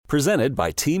Presented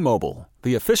by T-Mobile,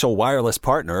 the official wireless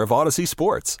partner of Odyssey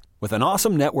Sports. With an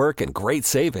awesome network and great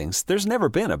savings, there's never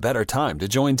been a better time to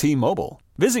join T-Mobile.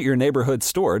 Visit your neighborhood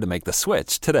store to make the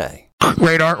switch today.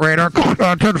 Radar,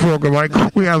 10-4, good Mike.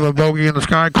 We have a bogey in the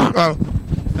sky.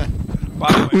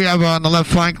 We have on the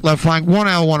left flank, 1L,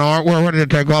 1R. We're ready to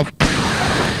take off.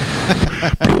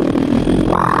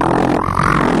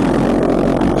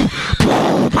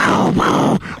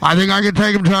 I think I can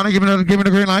take him, Johnny. Give me the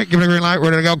green light.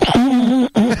 Ready to go.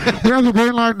 We have the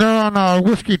green light there on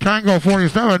Whiskey Tango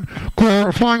 47.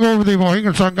 We're flying over the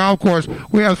Mohegan Sun Golf Course.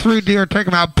 We have 3 deer. Take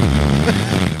them out.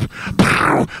 Pow,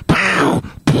 pow, pow.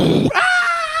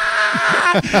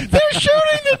 Ah! They're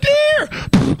shooting the deer.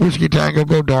 Whiskey Tango,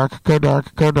 go dark.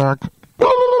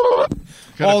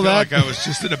 All that. Like I was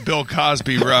just in a Bill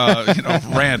Cosby,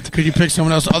 rant. Could you pick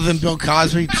someone else other than Bill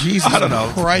Cosby? Jesus, I don't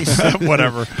know. Christ,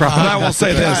 whatever. But I will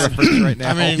say this: right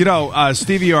now. I mean,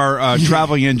 Stevie, our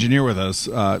traveling engineer with us,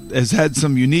 has had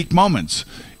some unique moments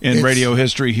in radio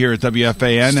history here at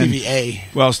WFAN. Stevie A.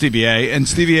 Well, Stevie A. And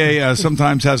Stevie A.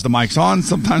 Sometimes has the mics on,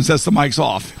 sometimes has the mics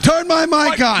off. Turn my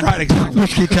mic on. Right, exactly.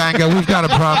 Whiskey Tango, we've got a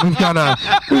problem.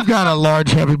 We've got a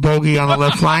large, heavy bogey on the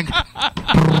left flank.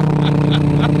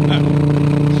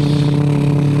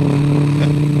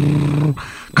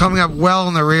 Coming up well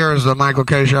in the rear is the Michael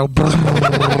K. Show.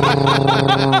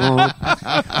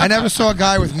 I never saw a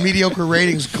guy with mediocre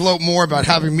ratings gloat more about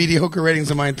having mediocre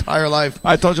ratings in my entire life.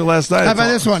 I told you last night. How about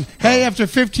this one? Hey, after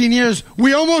 15 years,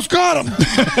 we almost got him.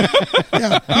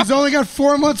 Yeah, he's only got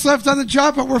 4 months left on the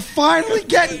job, but we're finally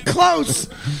getting close.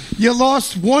 You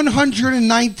lost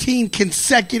 119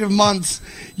 consecutive months.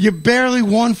 You barely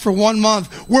won for 1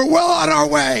 month. We're well on our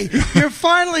way. You're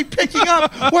finally picking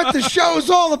up what the show's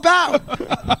all about.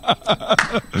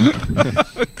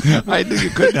 I knew you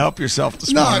couldn't help yourself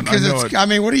this morning. No, because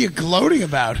what are you gloating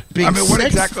about? Being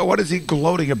what is he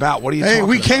gloating about? What are you talking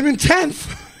we about? came in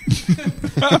 10th.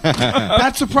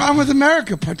 That's the problem with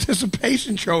America.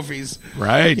 Participation trophies.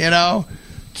 Right.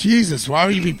 Jesus, why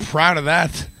would you be proud of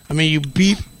that? I mean, you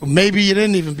beat. Maybe you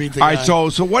didn't even beat the guy. All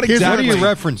right, so what exactly? What are you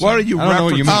referencing? What are you I don't know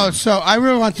what you mean. Oh, so I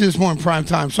really want to do this more in prime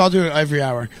time, so I'll do it every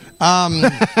hour.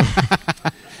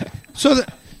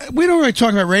 We don't really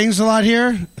talk about ratings a lot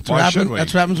here. Why should we?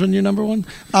 That's what happens when you're number one.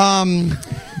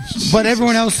 But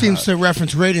everyone else seems to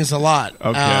reference ratings a lot.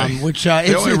 Okay. Which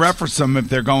they only reference them if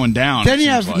they're going down. Then you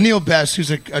have Neil Best, who's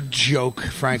a joke,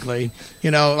 frankly.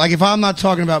 Like if I'm not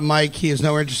talking about Mike, he has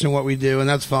no interest in what we do, and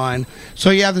that's fine. So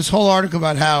you have this whole article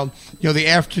about how the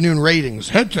afternoon ratings,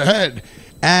 head to head,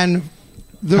 and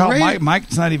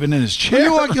Mike's not even in his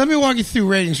chair. Let me walk you through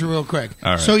ratings real quick.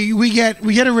 All right. So we get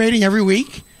a rating every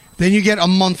week. Then you get a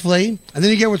monthly, and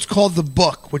then you get what's called the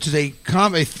book, which is a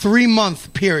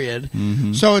 3-month period.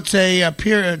 Mm-hmm. So it's a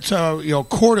period,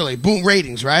 quarterly boom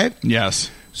ratings, right?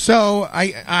 Yes. So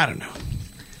I don't know,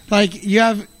 like you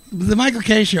have the Michael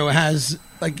K. Show has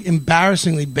like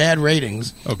embarrassingly bad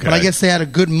ratings. Okay. But I guess they had a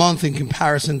good month in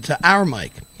comparison to our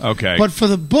Mike. Okay. But for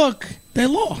the book, they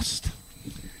lost.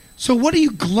 So what are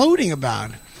you gloating about?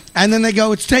 And then they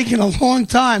go, it's taken a long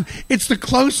time. It's the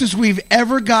closest we've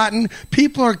ever gotten.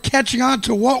 People are catching on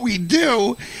to what we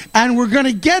do, and we're going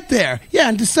to get there. Yeah,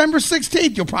 on December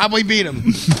 16th, you'll probably beat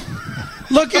them.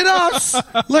 Look at us.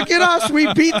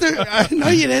 We beat the... no,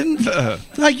 you didn't.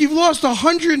 Like, you've lost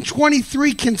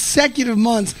 123 consecutive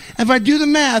months. If I do the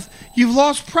math, you've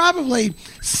lost probably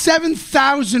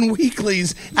 7,000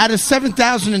 weeklies out of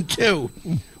 7,002.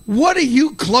 What are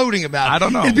you gloating about? I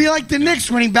don't know. It'd be like the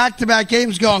Knicks winning back-to-back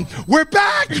games going, we're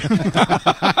back!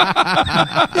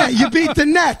 Yeah, you beat the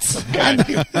Nets. And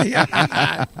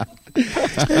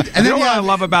then what I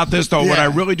love about this, though, what I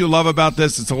really do love about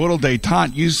this, it's a little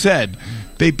detente. You said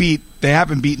they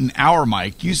haven't beaten our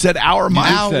Mike. You said our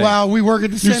Mike. Well, we work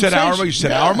at the same You said our Mike. You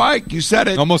said our Mike. You said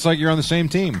it. Almost like you're on the same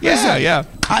team. Yeah.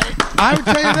 I would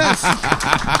tell you this.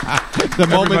 The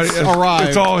moment's arrived.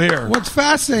 It's all here. What's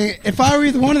fascinating, if I were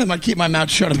either one of them, I'd keep my mouth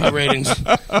shut about ratings.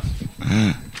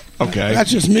 Okay.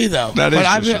 That's just me, though. But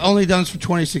I've only done this for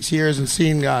 26 years and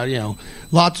seen,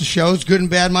 lots of shows, good and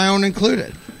bad, my own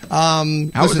included. How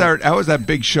was that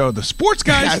big show? The Sports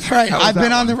Guys? That's right. I've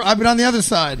been on the other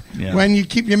side. Yeah. When you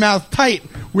keep your mouth tight,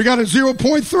 we got a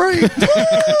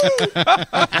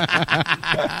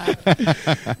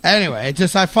 0.3. Anyway,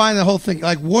 I find the whole thing,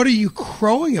 like, what are you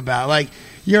crowing about? Like,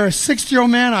 you're a 60-year-old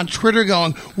man on Twitter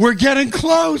going, we're getting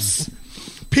close.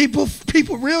 People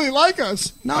really like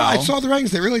us. No, I saw the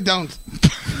ratings. They really don't.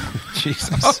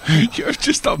 Jesus. You're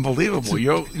just unbelievable.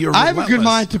 You're I have a good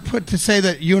mind to say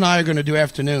that you and I are going to do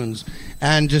afternoons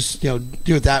and just do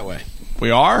it that way.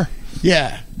 We are?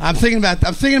 Yeah. I'm thinking about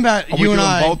Are we you doing and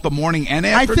I. both the morning and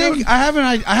I afternoon? think I have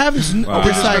this. We're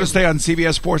just going to stay on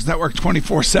CBS Sports Network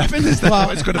 24/7. Is that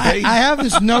what it's going to be? I have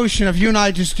this notion of you and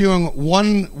I just doing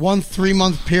one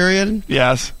 3-month period.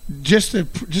 Yes. Just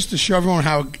to show everyone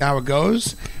how it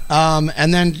goes,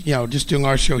 and then just doing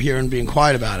our show here and being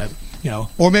quiet about it.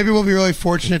 Or maybe we'll be really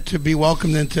fortunate to be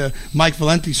welcomed into Mike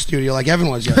Valenti's studio like Evan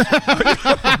was yesterday.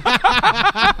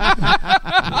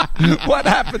 What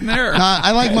happened there?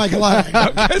 I like Mike a lot.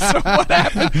 Okay, so what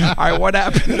happened? All right, what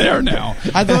happened there now?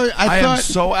 I thought am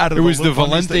so out of It the was the loop on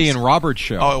these Valenti things. and Roberts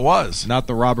show. Oh, it was. Not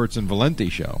the Roberts and Valenti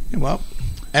show. Well,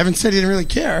 Evan said he didn't really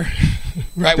care.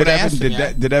 Right when I asked him.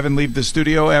 Did Evan leave the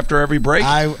studio after every break?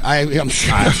 I'm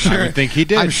sure. I would think he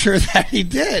did. I'm sure that he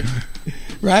did.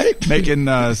 Right? Making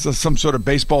some sort of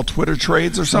baseball Twitter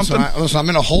trades or something? Listen,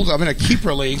 I'm in a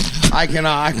keeper league. I can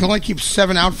only keep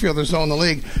 7 outfielders though in the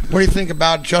league. What do you think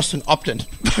about Justin Upton?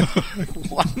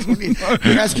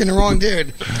 You're asking the wrong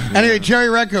dude. Anyway, Jerry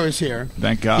Recco is here.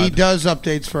 Thank God. He does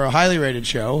updates for a highly rated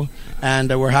show, and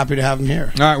we're happy to have him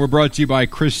here. All right, we're brought to you by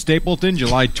Chris Stapleton,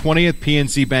 July 20th,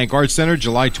 PNC Bank Arts Center,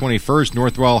 July 21st,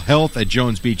 Northwell Health at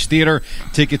Jones Beach Theater.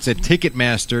 Tickets at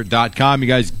Ticketmaster.com. You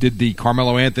guys did the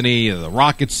Carmelo Anthony, the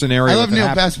Rockets scenario. I love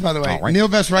Neil Best, by the way. Right. Neil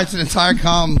Best writes an entire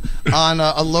column on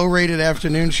a low-rated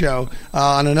afternoon show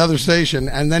on another station,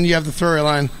 and then you have the throwaway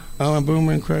line, and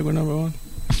Boomer and Craig were number one.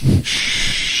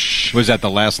 Was that the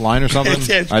last line or something?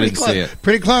 It's I didn't close. see it.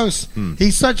 Pretty close.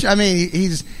 He's such. I mean,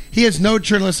 he has no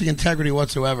journalistic integrity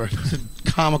whatsoever. It's a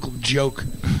comical joke.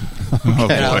 Oh,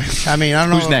 boy. I mean, I don't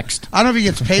know. Who's next? I don't know if he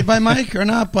gets paid by Mike or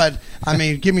not, but I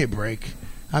mean, give me a break.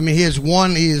 I mean, he has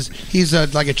one. He's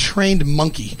like a trained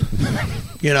monkey.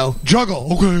 Juggle.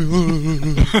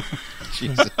 Okay.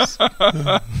 Jesus.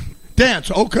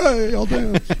 Dance. Okay, I'll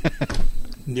dance.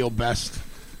 Neil Best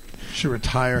should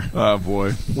retire. Oh,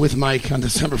 boy. With Mike on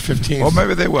December 15th. Well,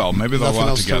 maybe they will. Maybe they'll Nothing work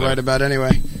else together. to write about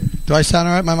anyway. Do I sound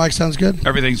all right? My mic sounds good?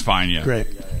 Everything's fine, yeah. Great.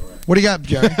 What do you got,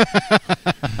 Jerry? You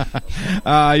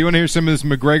want to hear some of this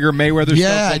McGregor-Mayweather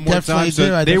Yeah, stuff one more I definitely time? So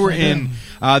do. I they were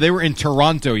definitely in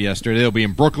Toronto yesterday. They'll be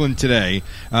in Brooklyn today.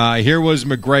 Here was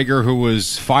McGregor, who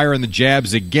was firing the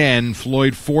jabs again.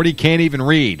 Floyd 40 can't even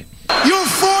read. You're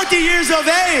 40 years of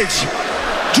age.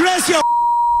 Dress your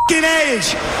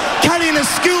age. Carrying a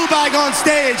school bag on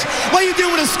stage. What are you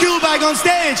doing with a school bag on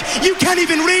stage? You can't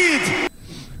even read.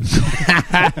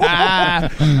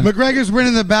 McGregor's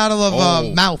winning the battle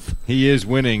of mouth. He is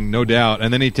winning, no doubt.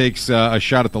 And then he takes a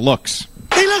shot at the looks.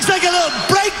 He looks like a little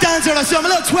break dancer or something.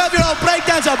 A little 12-year-old break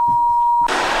dancer.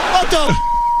 What the?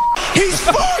 He's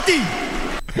 40.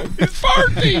 It's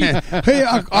 40. Hey,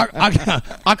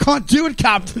 I can't do it,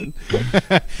 Captain.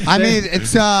 I mean,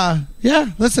 it's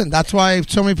listen, that's why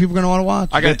so many people are going to want to watch.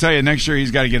 I got to tell you, next year he's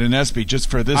got to get an ESPY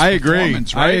just for this I agree.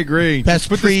 performance, right? I agree. Best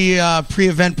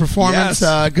pre-event performance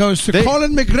goes to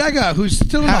Colin McGregor, who's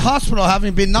still in the hospital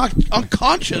having been knocked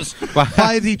unconscious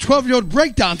by the 12-year-old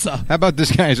breakdancer. How about this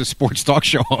guy as a sports talk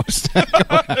show host?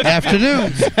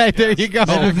 Afternoons. Hey, there you go.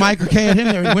 Maybe if Mike or Kay had him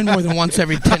there, he'd win more than once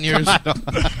every 10 years.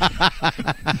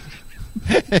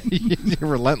 You're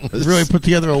relentless. Really put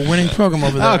together a winning program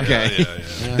over there. Okay.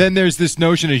 Then there's this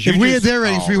notion as you If we had just- their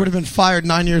ratings, we would have been fired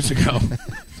 9 years ago.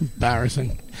 It's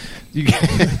embarrassing.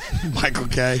 Michael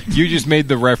Kay. You just made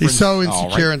the reference. He's so All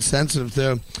insecure right. and sensitive,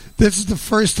 too. This is the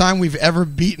first time we've ever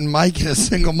beaten Mike in a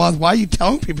single month. Why are you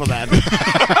telling people that?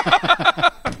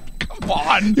 Come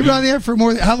on. You've been on the air for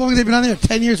more. How long have they been on there?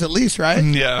 10 years at least, right?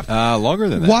 Yeah. Longer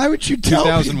than that. Why would you tell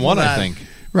 2001, people that? I think.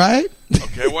 Right?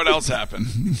 Okay, what else happened?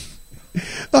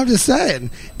 I'm just saying.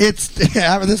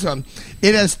 How about this one?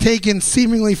 It has taken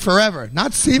seemingly forever.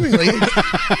 Not seemingly.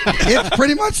 It's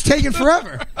pretty much taken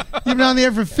forever. You've been on the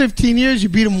air for 15 years. You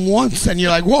beat him once, and you're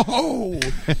like, whoa.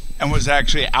 And was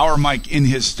actually our Mike in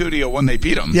his studio when they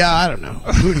beat him. Yeah, I don't know.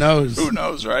 Who knows? Who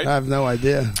knows, right? I have no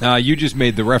idea. You just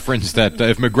made the reference that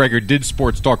if McGregor did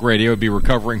sports talk radio, he'd be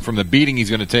recovering from the beating he's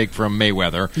going to take from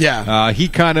Mayweather. Yeah. He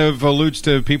kind of alludes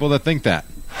to people that think that.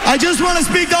 I just want to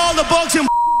speak to all the boxing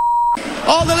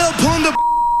all the little pundit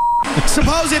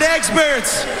supposed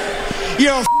experts.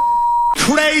 You're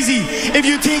crazy if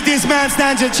you think this man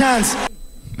stands a chance.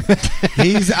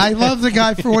 I love the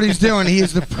guy for what he's doing. He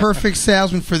is the perfect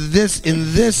salesman for this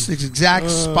in this exact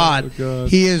spot.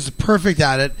 He is perfect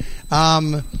at it.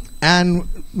 And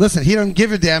listen, he don't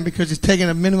give a damn because he's taking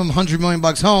a minimum $100 million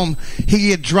home. He can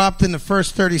get dropped in the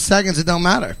first 30 seconds. It don't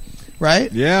matter, right?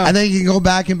 Yeah. And then he can go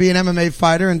back and be an MMA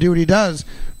fighter and do what he does.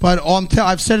 But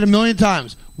I've said it a million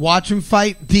times. Watch him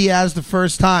fight Diaz the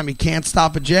first time. He can't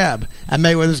stop a jab. And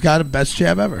Mayweather's got the best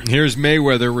jab ever. Here's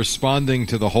Mayweather responding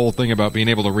to the whole thing about being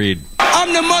able to read.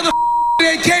 I'm the mother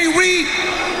that can't read.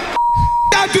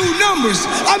 I do numbers.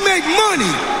 I make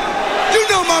money. You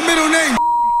know my middle name.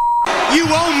 You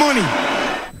owe money.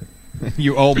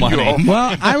 You owe money.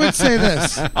 Well, I would say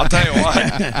this. I'll tell you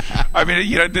what. I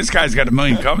mean, this guy's got a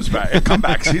million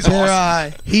comebacks. He's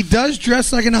awesome. He does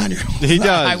dress like a 9-year-old. He does.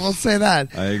 I will say that.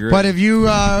 I agree. But if you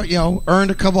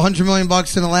earned a couple $100 million in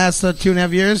the last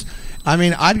 2.5 years, I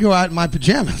mean, I'd go out in my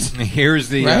pajamas. Here's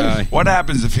the. Right? What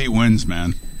happens if he wins,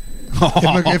 man? If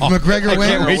McGregor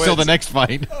wins, can't wait till the next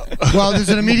fight. Well, there's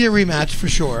an immediate rematch for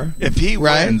sure. If he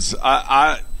wins,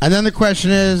 and then the question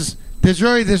is. He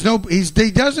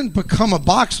doesn't become a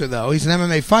boxer though. He's an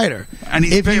MMA fighter. And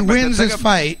if he wins this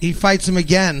fight, he fights him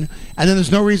again, and then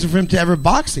there's no reason for him to ever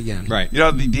box again. Right.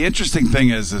 The interesting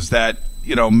thing is that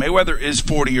Mayweather is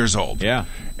 40 years old. Yeah.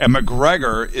 And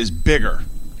McGregor is bigger.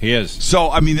 He is.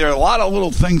 So I mean, there are a lot of little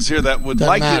things here that would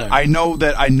Doesn't matter. I know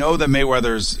that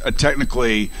Mayweather's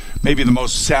technically maybe the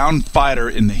most sound fighter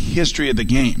in the history of the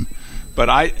game, but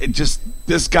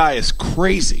this guy is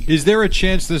crazy. Is there a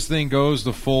chance this thing goes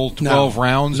the full 12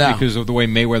 rounds because of the way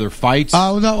Mayweather fights?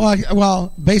 Oh no!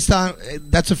 Well, based on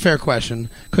that's a fair question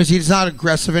because he's not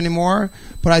aggressive anymore.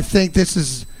 But I think you're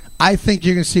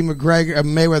going to see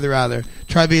Mayweather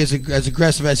try to be as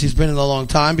aggressive as he's been in a long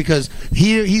time because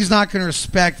he's not going to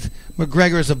respect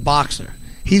McGregor as a boxer.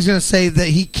 He's going to say that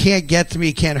he can't get to me,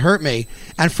 he can't hurt me.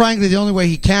 And frankly, the only way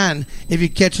he can, if he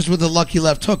catches with a lucky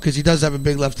left hook, because he does have a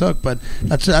big left hook, but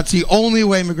that's the only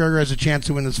way McGregor has a chance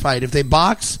to win this fight. If they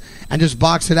box and just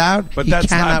box it out, he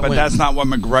cannot win. But that's not what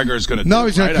McGregor is going to do. No,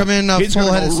 he's going to come in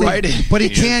full head of steam. But he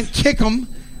can't kick him.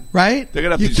 Right?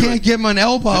 You can't give him an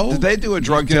elbow. Did they do a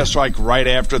drug test right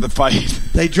after the fight?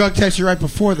 They drug test you right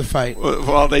before the fight.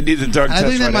 Well, they need the drug test.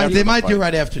 I think they might do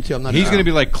right after too. I'm not He's sure. going to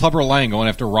be like Clubber Lang going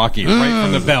after Rocky right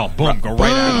from the bell. Boom, go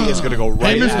right out. He's going to go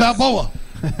right. Hey, Miss Balboa,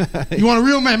 you want a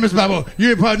real man, Miss Balboa?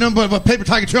 You ain't probably nothing but paper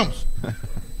tiger chumps.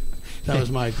 That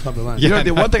was my Clubber Lang.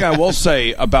 The one thing I will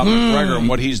say about McGregor and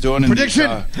what he's doing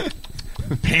prediction.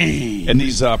 In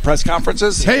these press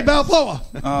conferences. Hey, Balboa.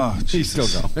 Oh, he's still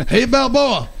going. Hey,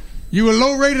 Balboa. You a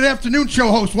low-rated afternoon show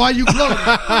host. Why you gloating?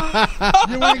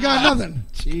 You ain't got nothing.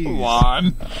 Jeez. Come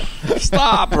on.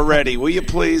 Stop already, will you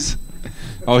please?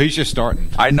 Oh, he's just starting.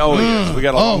 I know he is. We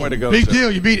got a long way to go. Big deal.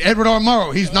 You beat Edward R.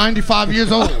 Murrow. He's 95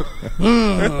 years old.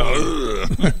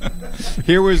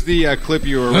 Here was the clip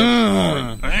you were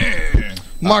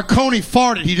Marconi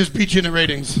farted. He just beat you in the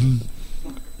ratings.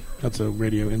 That's a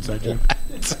radio inside joke.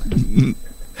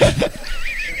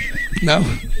 No?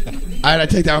 All right, I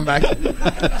take that one back.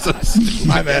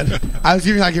 My bad. I was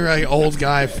giving like a really old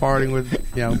guy farting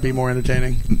would, be more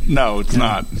entertaining. No, it's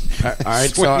not. All right,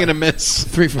 swing and a miss.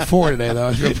 3 for 4 today, though.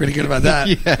 I feel pretty good about that.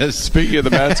 Yes. Speaking of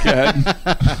the Mets, go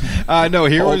ahead. No,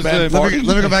 here was let me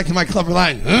go back to my Clubber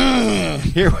Lang.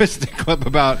 Here was the clip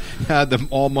about the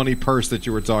all-money purse that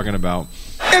you were talking about.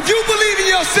 If you believe in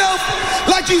yourself,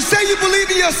 like you say you believe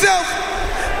in yourself,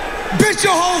 bitch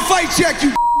your whole fight check,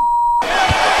 you.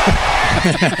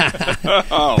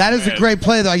 That is a great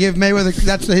play, though. I gave Mayweather.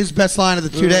 That's his best line of the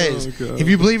 2 days. God. If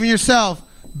you believe in yourself,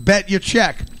 bet your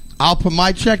check. I'll put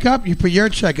my check up. You put your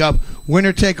check up.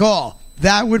 Winner take all.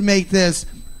 That would make this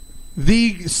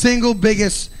the single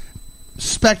biggest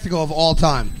spectacle of all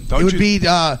time. It would be,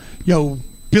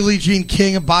 Billie Jean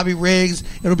King and Bobby Riggs.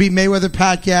 It'll be Mayweather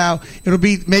Pacquiao. It'll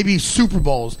be maybe Super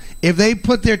Bowls. If they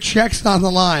put their checks on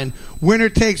the line, winner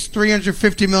takes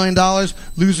 $350 million,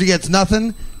 loser gets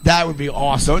nothing. That would be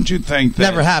awesome. Don't you think that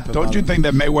never happened? Don't you think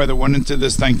that Mayweather went into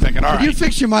this thing thinking, all right? You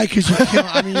fix your mic because you kill.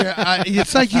 I mean,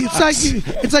 it's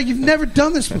like you've never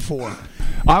done this before.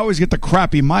 I always get the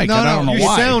crappy mic, and I don't know you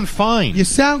why. You sound fine. You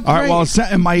sound great. All right,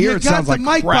 well, in my ear it sounds like you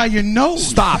got the mic crap. by your nose.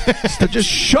 Stop. Just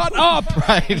shut up.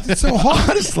 Right. It's so hard.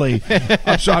 Honestly.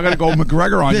 I'm sure I'm going to go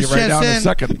McGregor on you right now in a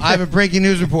second. I have a breaking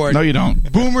news report. No, you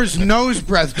don't. Boomer's nose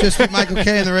breath just with Michael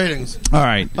Kay in the ratings. All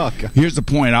right. Oh, God. Here's the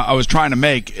point I was trying to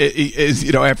make is,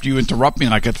 after you interrupt me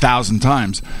like 1,000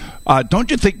 times, don't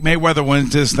you think Mayweather went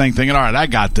into this thing thinking, all right, I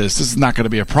got this. This is not going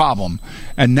to be a problem.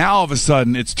 And now all of a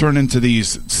sudden it's turned into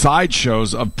these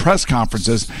sideshows of press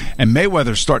conferences, and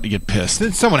Mayweather's starting to get pissed.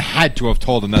 Then someone had to have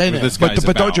told him that's what this guy's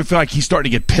But don't you feel like he's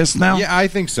starting to get pissed now? Yeah, I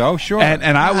think so, sure.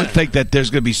 And I would think that there's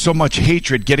going to be so much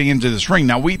hatred getting into this ring.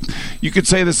 Now, you could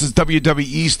say this is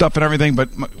WWE stuff and everything, but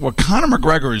what Conor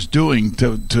McGregor is doing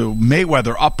to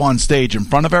Mayweather up on stage in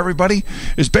front of everybody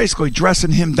is basically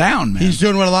dressing him down, man. He's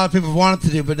doing what a lot of people wanted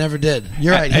to do but never did.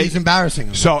 You're right. He's embarrassing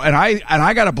him. So, and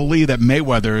I got to believe that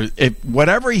Mayweather, if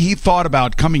whatever he thought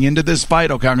about coming into this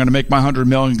fight, okay, I'm going to make my $100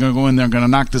 million, going to go in there, I'm going to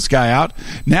knock this guy out.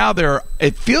 Now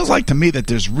it feels like to me that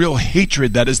there's real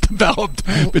hatred that is developed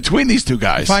between these two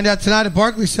guys. Find out tonight at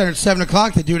Barclays Center at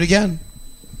 7:00. They do it again.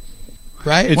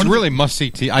 right? It's really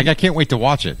must-see TV. I can't wait to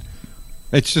watch it.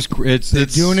 It's just it's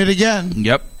doing it again.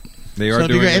 Yep. They are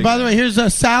doing it. Hey, by the way, here's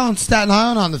Sal in Staten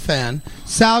Island on the fan.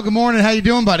 Sal, good morning. How you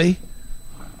doing, buddy?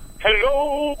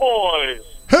 Hello, boys.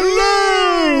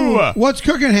 Hello. What's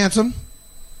cooking, handsome?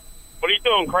 What are you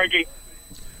doing, Craigie?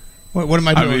 What am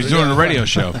I doing? He's doing a radio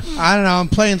show. I don't know. I'm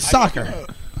playing soccer.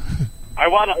 I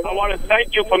want to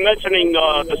thank you for mentioning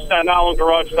the Staten Island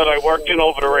garage that I work in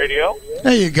over the radio.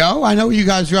 There you go. I know what you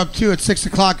guys are up to at 6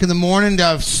 o'clock in the morning,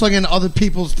 slinging other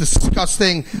people's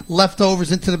disgusting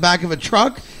leftovers into the back of a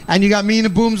truck, and you got me and the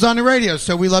Booms on the radio,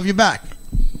 so we love you back.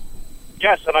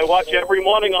 Yes, and I watch you every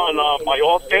morning on my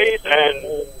off days,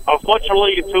 and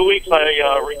unfortunately, in 2 weeks,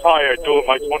 I retired doing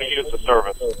my 20 years of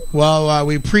service. Well,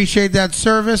 we appreciate that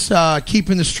service,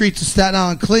 keeping the streets of Staten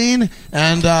Island clean,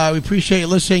 and we appreciate you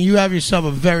listening. You have yourself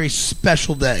a very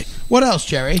special day. What else,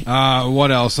 Jerry?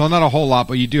 What else? Well, not a whole lot,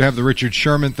 but you do have the Richard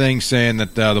Sherman thing saying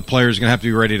that the players are going to have to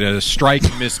be ready to strike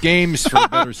and miss games for a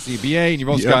better CBA. And you've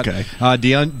also got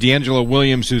D'Angelo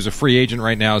Williams, who's a free agent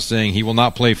right now, saying he will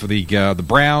not play for the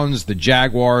Browns, the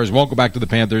Jaguars, won't go back to the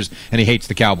Panthers, and he hates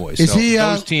the Cowboys.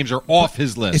 Those teams are off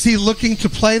his list. Is he looking to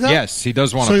play, though? Yes, he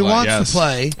does want to play. So he wants to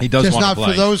play. He does just want not to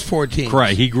play. For those 4 teams.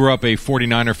 Correct. He grew up a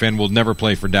 49er fan, will never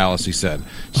play for Dallas, he said.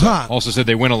 So, Also said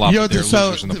they win a lot, but they're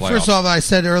losers in the playoffs. First of all, I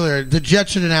said earlier, the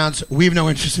Jets should announce we have no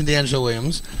interest in D'Angelo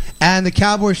Williams, and the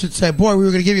Cowboys should say, boy, we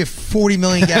were going to give you $40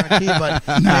 million guarantee, but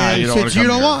since you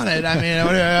don't want it, I mean...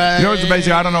 you know what's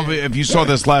amazing? I don't know if you saw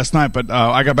this last night, but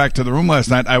I got back to the room last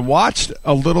night. I watched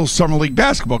a little Summer League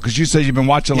basketball, because you said you've been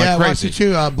watching like crazy. I watched it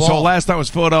too, Ball. So last night was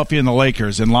Philadelphia and the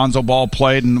Lakers, and Lonzo Ball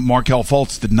played, and Markelle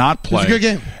Fultz did not play. It was a good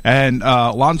game. And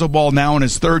Lonzo Ball now in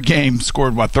his third game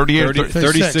scored,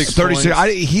 36 points.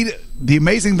 The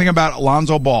amazing thing about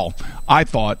Lonzo Ball, I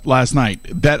thought last night,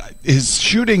 that his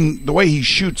shooting, the way he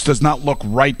shoots, does not look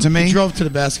right to me. He drove to the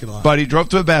basket a lot. But he drove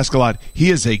to the basket a lot. He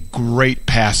is a great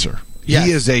passer. Yes.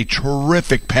 He is a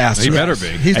terrific passer. He better be.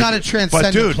 He's not a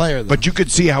transcendent player, though. But you could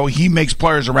see how he makes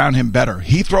players around him better.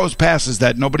 He throws passes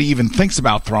that nobody even thinks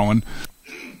about throwing.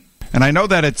 And I know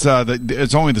that it's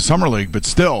only the Summer League, but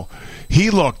still,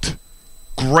 he looked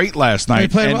great last night. He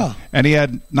played well. And he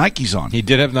had Nikes on. He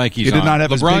did have Nikes on. He did not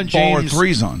have his big baller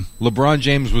threes on. LeBron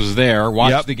James was there,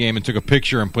 watched the game, and took a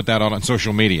picture and put that out on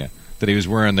social media that he was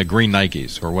wearing the green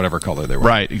Nikes or whatever color they were.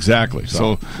 Right, exactly.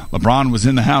 So LeBron was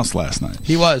in the house last night.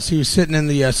 He was. He was sitting in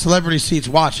the celebrity seats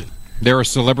watching. There are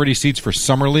celebrity seats for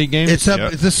Summer League games?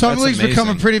 The Summer League's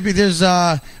becoming pretty big. There's,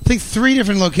 I think, 3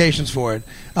 different locations for it.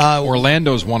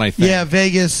 Orlando's one, I think. Yeah,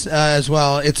 Vegas as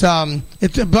well. It's by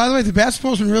the way, the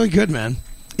basketball's been really good, man.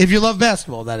 If you love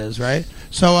basketball, that is, right?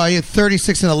 So he had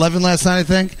 36 and 11 last night, I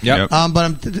think. Yep.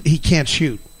 But he can't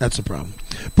shoot. That's the problem.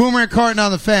 Boomer and Carton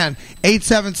on the fan,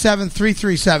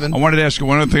 877-337. I wanted to ask you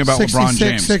one other thing about LeBron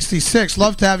James. 66.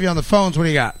 Love to have you on the phones. What do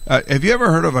you got? Have you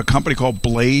ever heard of a company called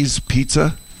Blaze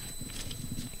Pizza?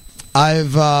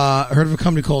 I've heard of a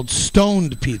company called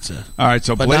Stoned Pizza. All right,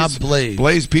 so but not Blaze.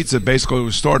 Blaze Pizza basically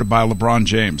was started by LeBron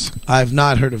James. I've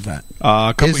not heard of that.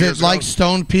 Is it like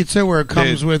Stoned Pizza where it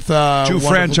comes with 2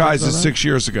 franchises 6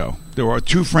 years ago? There were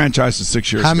 2 franchises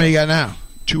 6 years ago. How many you got now?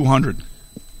 200.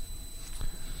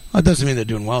 That doesn't mean they're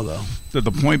doing well, though.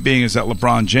 The point being is that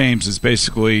LeBron James is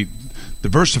basically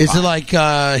diversified. Is it like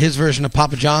his version of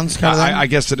Papa John's kind of thing? I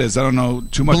guess it is. I don't know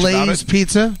too much about it. Blaze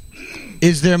Pizza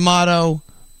is their motto.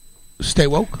 Stay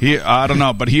woke? I don't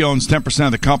know, but he owns 10%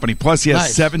 of the company. Plus, he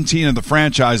has 17 of the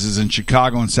franchises in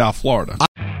Chicago and South Florida.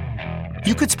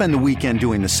 You could spend the weekend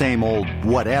doing the same old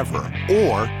whatever,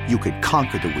 or you could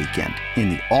conquer the weekend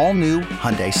in the all-new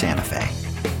Hyundai Santa Fe.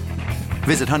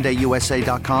 Visit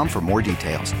HyundaiUSA.com for more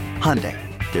details. Hyundai,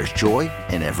 there's joy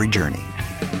in every journey.